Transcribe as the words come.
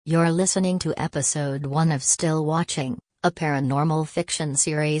You're listening to episode 1 of Still Watching, a paranormal fiction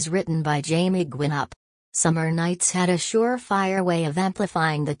series written by Jamie Gwinnett. Summer nights had a surefire way of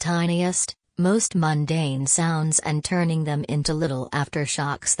amplifying the tiniest, most mundane sounds and turning them into little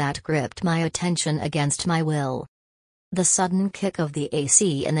aftershocks that gripped my attention against my will. The sudden kick of the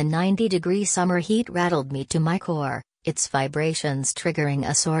AC in the 90-degree summer heat rattled me to my core, its vibrations triggering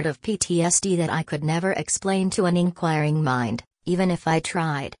a sort of PTSD that I could never explain to an inquiring mind, even if I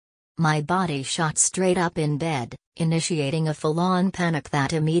tried. My body shot straight up in bed, initiating a full-on panic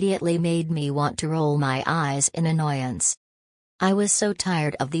that immediately made me want to roll my eyes in annoyance. I was so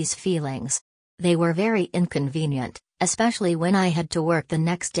tired of these feelings. They were very inconvenient, especially when I had to work the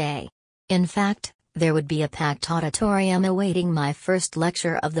next day. In fact, there would be a packed auditorium awaiting my first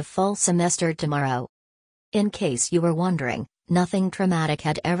lecture of the fall semester tomorrow. In case you were wondering, nothing traumatic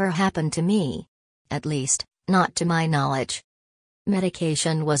had ever happened to me. At least, not to my knowledge.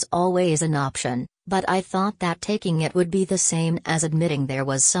 Medication was always an option, but I thought that taking it would be the same as admitting there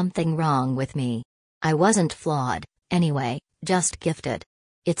was something wrong with me. I wasn't flawed, anyway, just gifted.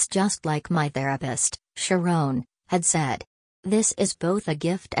 It's just like my therapist, Sharon, had said. This is both a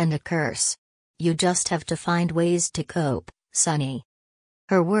gift and a curse. You just have to find ways to cope, Sonny.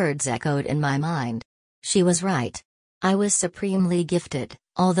 Her words echoed in my mind. She was right. I was supremely gifted,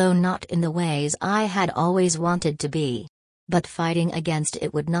 although not in the ways I had always wanted to be. But fighting against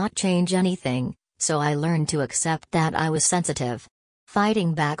it would not change anything, so I learned to accept that I was sensitive.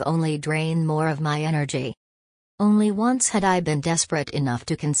 Fighting back only drained more of my energy. Only once had I been desperate enough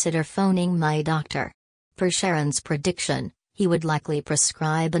to consider phoning my doctor. Per Sharon's prediction, he would likely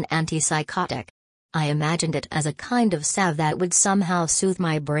prescribe an antipsychotic. I imagined it as a kind of salve that would somehow soothe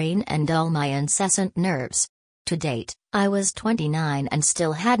my brain and dull my incessant nerves. To date, I was 29 and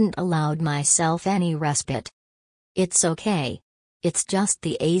still hadn't allowed myself any respite. It's okay. It's just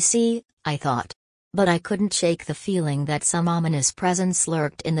the AC, I thought. But I couldn't shake the feeling that some ominous presence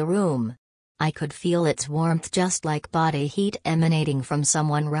lurked in the room. I could feel its warmth just like body heat emanating from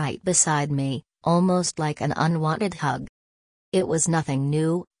someone right beside me, almost like an unwanted hug. It was nothing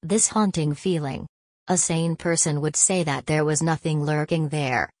new, this haunting feeling. A sane person would say that there was nothing lurking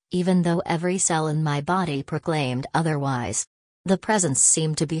there, even though every cell in my body proclaimed otherwise. The presence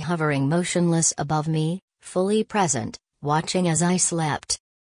seemed to be hovering motionless above me, fully present, watching as I slept.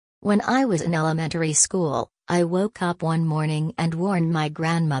 When I was in elementary school, I woke up one morning and warned my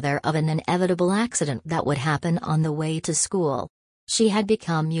grandmother of an inevitable accident that would happen on the way to school. She had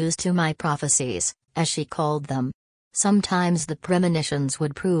become used to my prophecies, as she called them. Sometimes the premonitions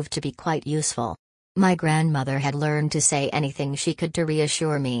would prove to be quite useful. My grandmother had learned to say anything she could to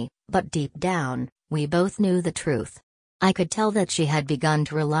reassure me, but deep down, we both knew the truth. I could tell that she had begun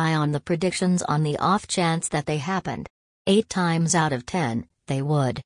to rely on the predictions on the off chance that they happened. 8 times out of 10, they would.